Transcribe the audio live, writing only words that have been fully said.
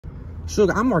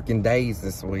Sugar, I'm working days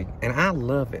this week, and I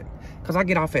love it. Because I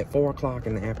get off at 4 o'clock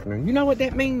in the afternoon. You know what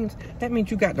that means? That means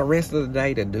you got the rest of the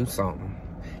day to do something.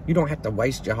 You don't have to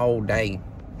waste your whole day.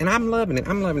 And I'm loving it.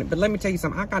 I'm loving it. But let me tell you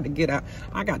something. I got to get out.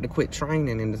 I got to quit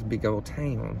training in this big old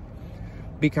town.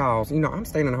 Because, you know, I'm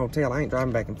staying in a hotel. I ain't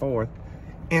driving back and forth.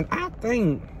 And I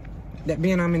think that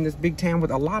being I'm in this big town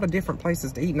with a lot of different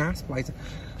places to eat, nice places,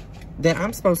 that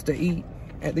I'm supposed to eat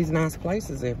at these nice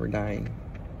places every day.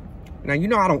 Now, you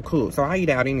know I don't cook, so I eat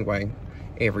out anyway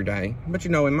every day. But, you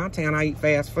know, in my town, I eat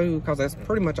fast food because that's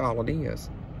pretty much all it is.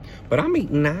 But I'm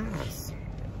eating nice.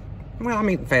 Well, I'm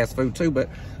eating fast food too, but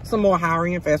some more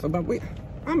higher-end fast food. But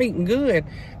I'm eating good.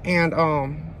 And,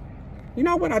 you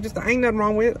know what? Ain't nothing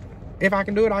wrong with it. If I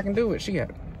can do it, I can do it.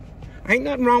 Shit. Ain't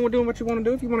nothing wrong with doing what you want to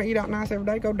do. If you want to eat out nice every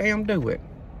day, go damn do it.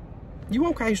 You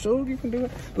okay, Suge? You can do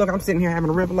it. Look, I'm sitting here having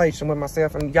a revelation with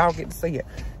myself, and y'all get to see it.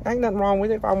 Ain't nothing wrong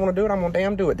with it. If I want to do it, I'm going to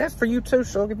damn do it. That's for you too,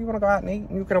 Suge. If you want to go out and eat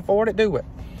and you can afford it, do it.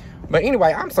 But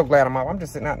anyway, I'm so glad I'm up. I'm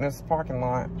just sitting out in this parking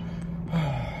lot.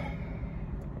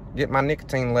 Get my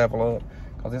nicotine level up.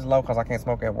 Because it's low because I can't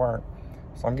smoke at work.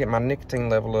 So I'm getting my nicotine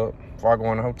level up before I go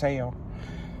in the hotel.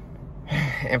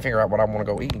 And figure out what I want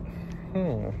to go eat.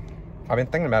 I've been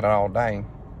thinking about it all day.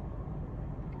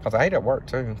 Because I ate at work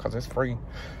too. Because it's free.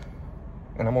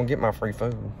 And I'm going to get my free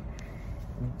food.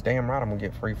 Damn right I'm going to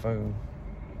get free food.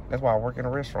 That's why I work in a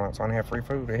restaurant. So I have free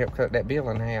food to help cut that bill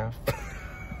in half.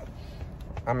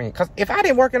 I mean, because if I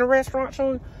didn't work in a restaurant,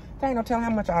 sure, there ain't no telling how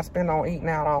much I spend on eating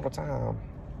out all the time.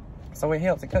 So it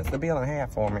helps. It cuts the bill in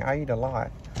half for me. I eat a lot.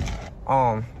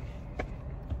 What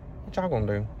y'all going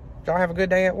to do? Y'all have a good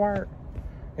day at work?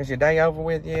 Is your day over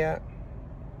with yet?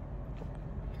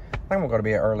 I think I'm going to go to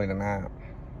bed early tonight.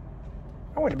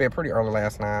 I went to bed pretty early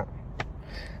last night.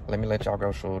 Let me let y'all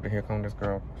go, Sugar. Here comes this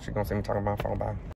girl. She gonna see me talking about my phone. Bye.